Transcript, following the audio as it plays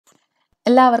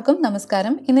എല്ലാവർക്കും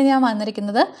നമസ്കാരം. ഇന്ന് ഞാൻ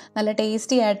വന്നിരിക്കുന്നത് നല്ല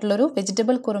ടേസ്റ്റി ആയിട്ടുള്ളൊരു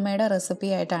വെജിറ്റബിൾ കുറുമയുടെ റെസിപ്പി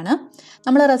ആയിട്ടാണ്.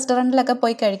 നമ്മൾ റെസ്റ്റോറൻറ്റിലൊക്കെ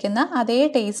പോയി കഴിക്കുന്ന അതേ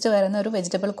ടേസ്റ്റ് വരുന്ന ഒരു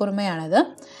വെജിറ്റബിൾ കുറുമയാണിത്.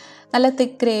 നല്ല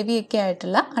തിക്ക് ഗ്രേവിയൊക്കെ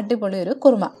ആയിട്ടുള്ള അടിപൊളി ഒരു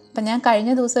കുറുമ. അപ്പം ഞാൻ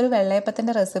കഴിഞ്ഞ ദിവസം ഒരു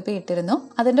വെള്ളയപ്പത്തിൻ്റെ റെസിപ്പി ഇട്ടിരുന്നു.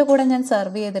 അതിൻ്റെ കൂടെ ഞാൻ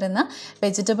സെർവ് ചെയ്തിരുന്ന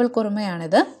വെജിറ്റബിൾ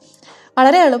കുറുമയാണിത്.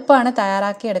 വളരെ എളുപ്പമാണ്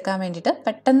തയ്യാറാക്കി എടുക്കാൻ വേണ്ടിയിട്ട്.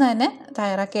 പെട്ടെന്ന് തന്നെ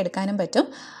തയ്യാറാക്കി എടുക്കാനും പറ്റും.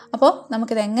 അപ്പോൾ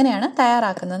നമുക്കിത് എങ്ങനെയാണ്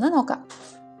തയ്യാറാക്കുന്നതെന്ന് നോക്കാം.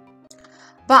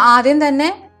 അപ്പോൾ ആദ്യം തന്നെ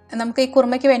നമുക്ക് ഈ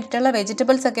കുറുമയ്ക്ക് വേണ്ടിയിട്ടുള്ള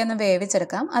വെജിറ്റബിൾസ് ഒക്കെ ഒന്ന്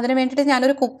വേവിച്ചെടുക്കാം. അതിന് വേണ്ടിയിട്ട്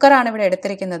ഞാനൊരു കുക്കറാണ് ഇവിടെ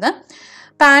എടുത്തിരിക്കുന്നത്.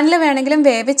 പാനിൽ വേണമെങ്കിലും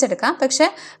വേവിച്ചെടുക്കാം, പക്ഷേ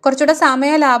കുറച്ചുകൂടെ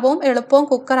സമയ ലാഭവും എളുപ്പവും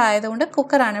കുക്കർ ആയതുകൊണ്ട്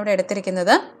കുക്കറാണ് ഇവിടെ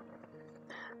എടുത്തിരിക്കുന്നത്.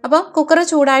 അപ്പോൾ കുക്കർ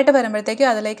ചൂടായിട്ട് വരുമ്പോഴത്തേക്കും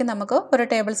അതിലേക്ക് നമുക്ക് ഒരു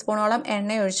ടേബിൾ സ്പൂണോളം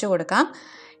എണ്ണ ഒഴിച്ചു കൊടുക്കാം.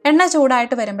 എണ്ണ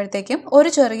ചൂടായിട്ട് വരുമ്പോഴത്തേക്കും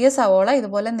ഒരു ചെറിയ സവോള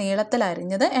ഇതുപോലെ നീളത്തിൽ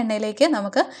അരിഞ്ഞത് എണ്ണയിലേക്ക്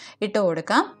നമുക്ക് ഇട്ട്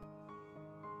കൊടുക്കാം.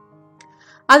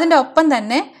 അതിൻ്റെ ഒപ്പം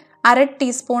തന്നെ 1/2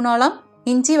 ടീസ്പൂണോളം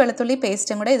ഇഞ്ചി വെളുത്തുള്ളി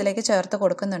പേസ്റ്റും കൂടെ ഇതിലേക്ക് ചേർത്ത്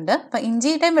കൊടുക്കുന്നുണ്ട്. അപ്പം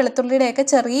ഇഞ്ചിയുടെയും വെളുത്തുള്ളിയുടെയൊക്കെ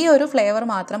ചെറിയൊരു ഫ്ലേവർ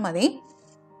മാത്രം മതി.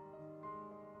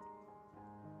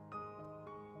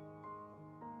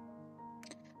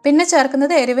 പിന്നെ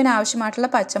ചേർക്കുന്നത് എരിവിന് ആവശ്യമായിട്ടുള്ള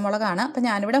പച്ചമുളകാണ്. അപ്പം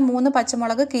ഞാനിവിടെ 3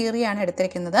 പച്ചമുളക് കീറിയാണ്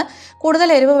എടുത്തിരിക്കുന്നത്. കൂടുതൽ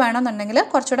എരിവ് വേണമെന്നുണ്ടെങ്കിൽ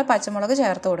കുറച്ചുകൂടെ പച്ചമുളക്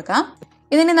ചേർത്ത് കൊടുക്കാം.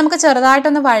 ഇതിന് നമുക്ക്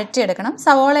ചെറുതായിട്ടൊന്ന് വഴറ്റിയെടുക്കണം.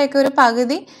 സവോളയൊക്കെ ഒരു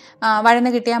പകുതി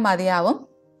വഴന്ന് കിട്ടിയാൽ മതിയാവും.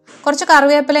 കുറച്ച്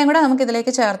കറിവേപ്പിലയും കൂടെ നമുക്ക്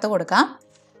ഇതിലേക്ക് ചേർത്ത് കൊടുക്കാം.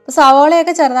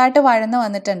 സവോളയൊക്കെ ചെറുതായിട്ട് വഴന്ന്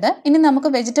വന്നിട്ടുണ്ട്. ഇനി നമുക്ക്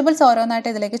വെജിറ്റബിൾസ് ഓരോന്നായിട്ട്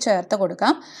ഇതിലേക്ക് ചേർത്ത്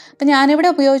കൊടുക്കാം. അപ്പം ഞാനിവിടെ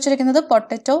ഉപയോഗിച്ചിരിക്കുന്നത്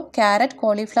potato, carrot,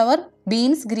 cauliflower,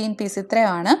 beans, green peas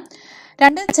ഇത്രയാണ്.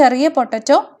 2 ചെറിയ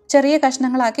പൊട്ടറ്റോ ചെറിയ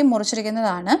കഷ്ണങ്ങളാക്കി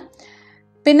മുറിച്ചിരിക്കുന്നതാണ്.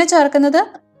 പിന്നെ ചേർക്കുന്നത്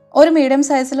ഒരു മീഡിയം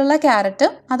സൈസിലുള്ള ക്യാരറ്റ്,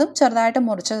 അതും ചെറുതായിട്ട്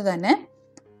മുറിച്ചത് തന്നെ.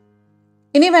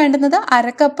 ഇനി വേണ്ടുന്നത്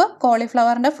 1/2 കപ്പ്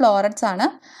കോളിഫ്ലവറിൻ്റെ ഫ്ലോററ്റ്സ് ആണ്.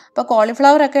 അപ്പോൾ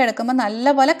കോളിഫ്ലവർ ഒക്കെ എടുക്കുമ്പോൾ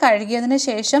നല്ലപോലെ കഴുകിയതിന്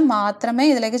ശേഷം മാത്രമേ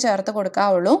ഇതിലേക്ക് ചേർത്ത്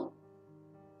കൊടുക്കാവുള്ളൂ.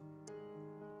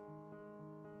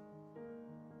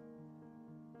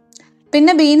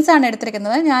 പിന്നെ ബീൻസ് ആണ്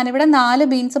എടുത്തിരിക്കുന്നത്. ഞാനിവിടെ 4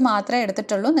 ബീൻസ് മാത്രമേ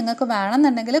എടുത്തിട്ടുള്ളൂ. നിങ്ങൾക്ക്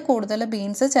വേണമെന്നുണ്ടെങ്കിൽ കൂടുതൽ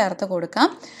ബീൻസ് ചേർത്ത് കൊടുക്കാം.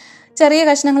 ചെറിയ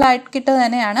കഷ്ണങ്ങളാക്കിയിട്ട്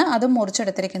തന്നെയാണ് അതും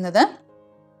മുറിച്ചെടുത്തിരിക്കുന്നത്.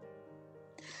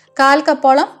 1/4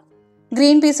 കപ്പോളം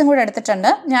ഗ്രീൻ പീസും കൂടെ എടുത്തിട്ടുണ്ട്.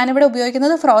 ഞാനിവിടെ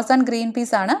ഉപയോഗിക്കുന്നത് ഫ്രോസൺ ഗ്രീൻ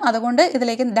പീസ് ആണ്, അതുകൊണ്ട്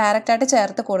ഇതിലേക്ക് ഡയറക്റ്റായിട്ട്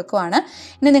ചേർത്ത് കൊടുക്കുവാണ്.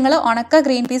 ഇനി നിങ്ങൾ ഉണക്ക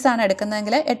ഗ്രീൻ പീസ് ആണ്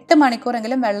എടുക്കുന്നതെങ്കിൽ 8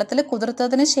 മണിക്കൂറെങ്കിലും വെള്ളത്തിൽ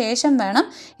കുതിർത്തതിന് ശേഷം വേണം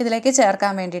ഇതിലേക്ക്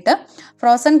ചേർക്കാൻ വേണ്ടിയിട്ട്.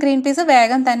 ഫ്രോസൺ ഗ്രീൻ പീസ്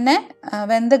വേഗം തന്നെ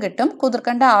വെന്ത് കിട്ടും,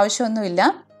 കുതിർക്കേണ്ട ആവശ്യമൊന്നുമില്ല.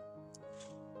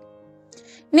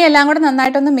 ഇനി എല്ലാം കൂടെ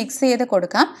നന്നായിട്ടൊന്ന് മിക്സ് ചെയ്ത്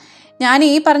കൊടുക്കാം. ഞാൻ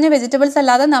ഈ പറഞ്ഞ വെജിറ്റബിൾസ്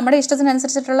അല്ലാതെ നമ്മുടെ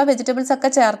ഇഷ്ടത്തിനനുസരിച്ചിട്ടുള്ള വെജിറ്റബിൾസ് ഒക്കെ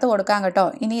ചേർത്ത് കൊടുക്കാം കേട്ടോ.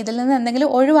 ഇനി ഇതിൽ നിന്ന് എന്തെങ്കിലും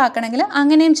ഒഴിവാക്കണമെങ്കിൽ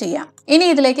അങ്ങനെയും ചെയ്യാം. ഇനി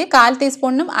ഇതിലേക്ക് 1/4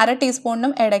 ടീസ്പൂണിനും 1/2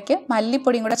 ടീസ്പൂണിനും ഇടയ്ക്ക്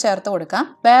മല്ലിപ്പൊടിയും കൂടെ ചേർത്ത് കൊടുക്കാം.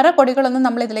 വേറെ പൊടികളൊന്നും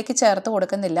നമ്മൾ ഇതിലേക്ക് ചേർത്ത്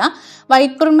കൊടുക്കുന്നില്ല.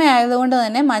 വൈറ്റ് കുറുമ ആയതുകൊണ്ട്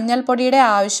തന്നെ മഞ്ഞൾപ്പൊടിയുടെ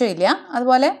ആവശ്യമില്ല.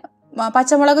 അതുപോലെ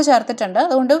പച്ചമുളക് ചേർത്തിട്ടുണ്ട്,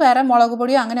 അതുകൊണ്ട് വേറെ മുളക്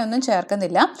പൊടിയോ അങ്ങനെയൊന്നും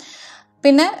ചേർക്കുന്നില്ല.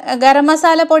 പിന്നെ ഗരം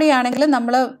മസാല പൊടിയാണെങ്കിൽ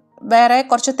നമ്മൾ വേറെ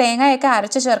കുറച്ച് തേങ്ങയൊക്കെ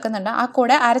അരച്ച് ചേർക്കുന്നുണ്ട്, ആ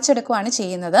കൂടെ അരച്ചെടുക്കുകയാണ്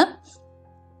ചെയ്യുന്നത്.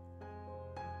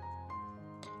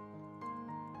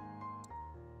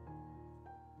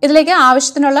 ഇതിലേക്ക്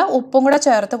ആവശ്യത്തിനുള്ള ഉപ്പും കൂടെ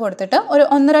ചേർത്ത് കൊടുത്തിട്ട് ഒരു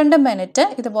 1-2 മിനിറ്റ്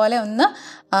ഇതുപോലെ ഒന്ന്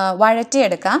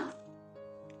വഴറ്റിയെടുക്കാം.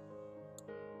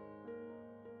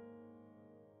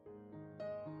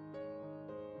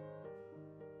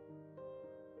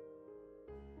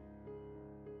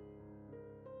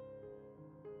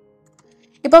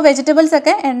 ഇപ്പോൾ വെജിറ്റബിൾസ്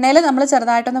ഒക്കെ എണ്ണയിൽ നമ്മൾ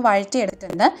ചെറുതായിട്ടൊന്ന്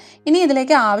വഴറ്റിയെടുത്തിട്ടുണ്ട്. ഇനി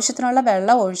ഇതിലേക്ക് ആവശ്യത്തിനുള്ള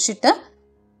വെള്ളം ഒഴിച്ചിട്ട്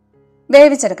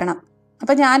വേവിച്ചെടുക്കണം.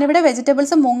 അപ്പോൾ ഞാനിവിടെ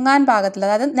വെജിറ്റബിൾസ് മുങ്ങാൻ പാകത്തിൽ,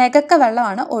 അതായത് നെകക്ക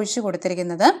വെള്ളമാണ് ഒഴിച്ചു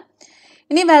കൊടുത്തിരിക്കുന്നത്.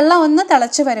 ഇനി വെള്ളം ഒന്ന്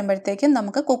തിളച്ച് വരുമ്പോഴത്തേക്കും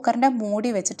നമുക്ക് കുക്കറിൻ്റെ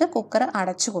മൂടി വെച്ചിട്ട് കുക്കർ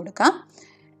അടച്ചു കൊടുക്കാം.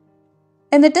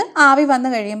 എന്നിട്ട് ആവി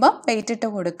വന്നു കഴിയുമ്പോൾ വെയിറ്റ് ഇട്ട്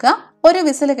കൊടുക്കുക. ഒരു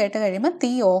വിസിൽ കേട്ട് കഴിയുമ്പോൾ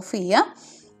തീ ഓഫ് ചെയ്യുക.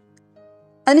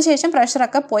 അതിനുശേഷം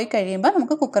പ്രഷറൊക്കെ പോയി കഴിയുമ്പോൾ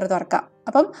നമുക്ക് കുക്കർ തുറക്കാം.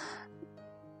 അപ്പം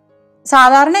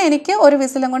സാധാരണ എനിക്ക് ഒരു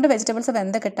വിസിലും കൊണ്ട് വെജിറ്റബിൾസ്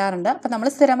വെന്ത് കിട്ടാറുണ്ട്. അപ്പം നമ്മൾ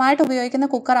സ്ഥിരമായിട്ട് ഉപയോഗിക്കുന്ന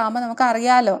കുക്കർ ആകുമ്പോൾ നമുക്ക്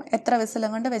അറിയാമല്ലോ എത്ര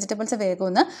വിസിലും കൊണ്ട് വെജിറ്റബിൾസ്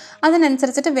വേകുമെന്ന്.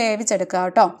 അതിനനുസരിച്ചിട്ട് വേവിച്ചെടുക്കുക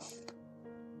കേട്ടോ.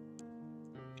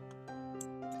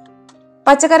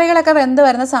 പച്ചക്കറികളൊക്കെ വെന്ത്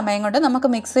വരുന്ന സമയം കൊണ്ട് നമുക്ക്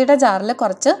മിക്സിയുടെ ജാറിൽ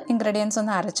കുറച്ച് ഇൻഗ്രീഡിയൻസ്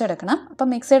ഒന്ന് അരച്ചെടുക്കണം. അപ്പം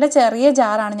മിക്സിയുടെ ചെറിയ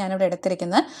ജാറാണ് ഞാനിവിടെ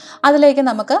എടുത്തിരിക്കുന്നത്. അതിലേക്ക്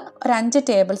നമുക്ക് ഒരു 5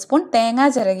 ടേബിൾ സ്പൂൺ തേങ്ങ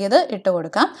ചിരകിയത് ഇട്ട്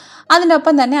കൊടുക്കാം. അതിൻ്റെ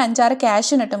ഒപ്പം തന്നെ 5-6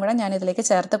 കാഷ്യൂനട്ടും കൂടെ ഞാൻ ഇതിലേക്ക്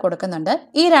ചേർത്ത് കൊടുക്കുന്നുണ്ട്.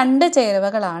 ഈ 2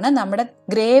 ചേരുവകളാണ് നമ്മുടെ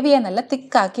ഗ്രേവിയെ നല്ല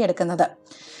തിക്കാക്കി എടുക്കുന്നത്.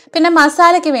 പിന്നെ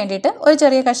മസാലയ്ക്ക് വേണ്ടിയിട്ട് ഒരു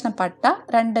ചെറിയ കഷ്ണം പട്ട,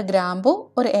 2 ഗ്രാമ്പു,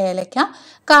 ഒരു ഏലക്ക,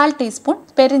 1/4 ടീസ്പൂൺ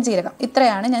പെരുംജീരകം,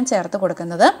 ഇത്രയാണ് ഞാൻ ചേർത്ത്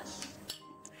കൊടുക്കുന്നത്.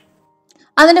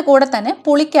 അതിൻ്റെ കൂടെ തന്നെ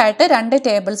പുളിക്കായിട്ട് 2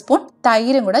 ടേബിൾ സ്പൂൺ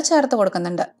തൈരും കൂടെ ചേർത്ത്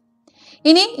കൊടുക്കുന്നുണ്ട്.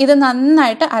 ഇനി ഇത്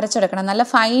നന്നായിട്ട് അരച്ചെടുക്കണം, നല്ല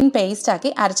ഫൈൻ പേസ്റ്റ് ആക്കി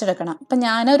അരച്ചെടുക്കണം. അപ്പം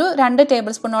ഞാനൊരു 2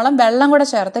 ടേബിൾ സ്പൂണോളം വെള്ളം കൂടെ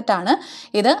ചേർത്തിട്ടാണ്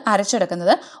ഇത്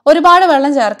അരച്ചെടുക്കുന്നത്. ഒരുപാട്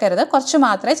വെള്ളം ചേർക്കരുത്, കുറച്ച്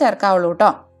മാത്രമേ ചേർക്കാവുള്ളൂ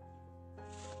കേട്ടോ.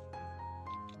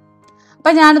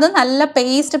 അപ്പോൾ ഞാനത് നല്ല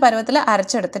പേസ്റ്റ് പരുവത്തിൽ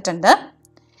അരച്ചെടുത്തിട്ടുണ്ട്.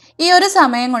 ഈ ഒരു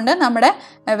സമയം കൊണ്ട് നമ്മുടെ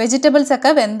വെജിറ്റബിൾസ്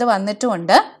ഒക്കെ വെന്ത്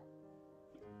വന്നിട്ടുമുണ്ട്.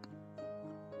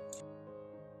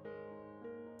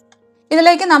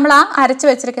 ഇതിലേക്ക് നമ്മൾ ആ അരച്ച്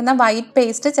വെച്ചിരിക്കുന്ന വൈറ്റ്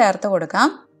പേസ്റ്റ് ചേർത്ത് കൊടുക്കാം.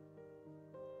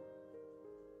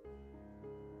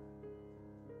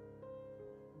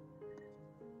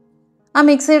 ആ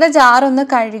മിക്സിയുടെ ജാർ ഒന്ന്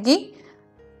കഴുകി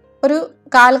ഒരു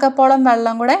 1/4 കപ്പോളം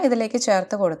വെള്ളം കൂടെ ഇതിലേക്ക്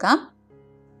ചേർത്ത് കൊടുക്കാം.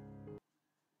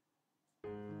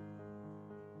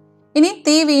 ഇനി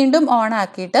തീ വീണ്ടും ഓൺ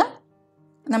ആക്കിയിട്ട്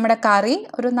നമ്മുടെ കറി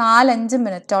ഒരു 4-5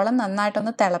 മിനിറ്റോളം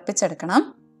നന്നായിട്ടൊന്ന് തിളപ്പിച്ചെടുക്കണം.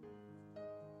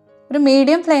 ഒരു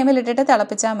മീഡിയം ഫ്ലെയിമിൽ ഇട്ടിട്ട്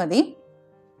തിളപ്പിച്ചാൽ മതി.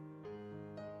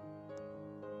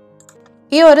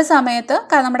 ഈ ഒരു സമയത്ത്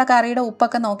നമ്മുടെ കറിയുടെ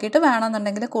ഉപ്പൊക്കെ നോക്കിയിട്ട്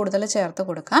വേണമെന്നുണ്ടെങ്കിൽ കൂടുതൽ ചേർത്ത്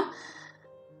കൊടുക്കാം.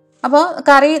 അപ്പോൾ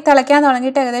കറി തിളയ്ക്കാൻ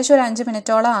തുടങ്ങിയിട്ട് ഏകദേശം ഒരു 5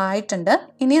 മിനിറ്റോളം ആയിട്ടുണ്ട്.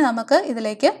 ഇനി നമുക്ക്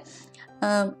ഇതിലേക്ക്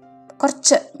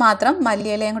കുറച്ച് മാത്രം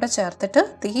മല്ലിയിലയും കൂടെ ചേർത്തിട്ട്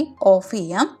തീ ഓഫ്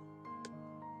ചെയ്യാം.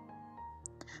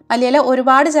 മല്ലിയില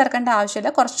ഒരുപാട് ചേർക്കേണ്ട ആവശ്യമില്ല,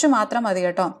 കുറച്ച് മാത്രം മതി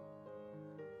കേട്ടോ.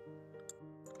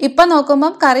 ഇപ്പം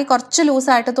നോക്കുമ്പം കറി കുറച്ച്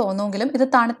ലൂസായിട്ട് തോന്നുമെങ്കിലും ഇത്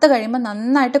തണുത്ത് കഴിയുമ്പോൾ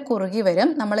നന്നായിട്ട് കുറുകി വരും.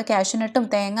 നമ്മൾ കാഷ്യൂനട്ടും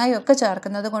തേങ്ങയും ഒക്കെ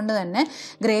ചേർക്കുന്നത് കൊണ്ട് തന്നെ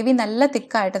ഗ്രേവി നല്ല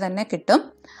തിക്കായിട്ട് തന്നെ കിട്ടും.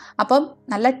 അപ്പം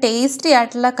നല്ല ടേസ്റ്റി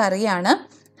ആയിട്ടുള്ള കറിയാണ്.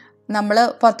 നമ്മൾ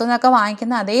പുറത്തുനിന്നൊക്കെ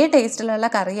വാങ്ങിക്കുന്ന അതേ ടേസ്റ്റിലുള്ള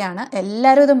കറിയാണ്.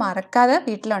 എല്ലാവരും ഇത് മറക്കാതെ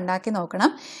വീട്ടിലുണ്ടാക്കി നോക്കണം.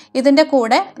 ഇതിൻ്റെ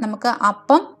കൂടെ നമുക്ക്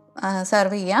അപ്പം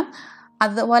സെർവ് ചെയ്യാം.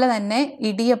 അതുപോലെ തന്നെ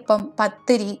ഇടിയപ്പം,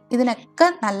 പത്തിരി, ഇതിനൊക്കെ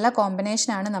നല്ല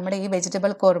കോമ്പിനേഷനാണ് നമ്മുടെ ഈ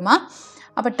വെജിറ്റബിൾ കുർമ.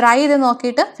 അപ്പോൾ ട്രൈ ചെയ്ത്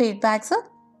നോക്കിയിട്ട് ഫീഡ്ബാക്ക്സ്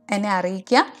എന്നെ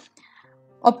അറിയിക്കുക.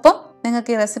 ഒപ്പം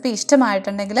നിങ്ങൾക്ക് ഈ റെസിപ്പി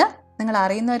ഇഷ്ടമായിട്ടുണ്ടെങ്കിൽ നിങ്ങൾ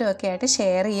അറിയുന്നവരുമൊക്കെ ആയിട്ട്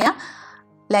ഷെയർ ചെയ്യുക,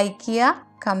 ലൈക്ക് ചെയ്യുക,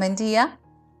 കമൻറ്റ് ചെയ്യുക.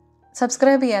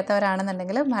 സബ്സ്ക്രൈബ്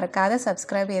ചെയ്യാത്തവരാണെന്നുണ്ടെങ്കിൽ മറക്കാതെ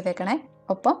സബ്സ്ക്രൈബ് ചെയ്തേക്കണേ.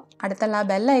 ഒപ്പം അടുത്തുള്ള ആ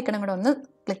ബെൽ ഐക്കണും കൂടെ ഒന്ന്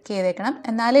ക്ലിക്ക് ചെയ്തേക്കണം.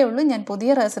 എന്നാലേ ഉള്ളൂ ഞാൻ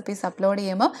പുതിയ റെസിപ്പീസ് അപ്ലോഡ്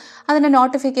ചെയ്യുമ്പോൾ അതിൻ്റെ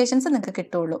നോട്ടിഫിക്കേഷൻസ് നിങ്ങൾക്ക്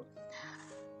കിട്ടുള്ളൂ.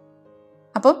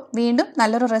 അപ്പം വീണ്ടും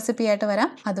നല്ലൊരു റെസിപ്പി ആയിട്ട് വരാം.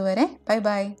 അതുവരെ ബൈ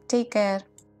ബൈ, ടേക്ക് കെയർ.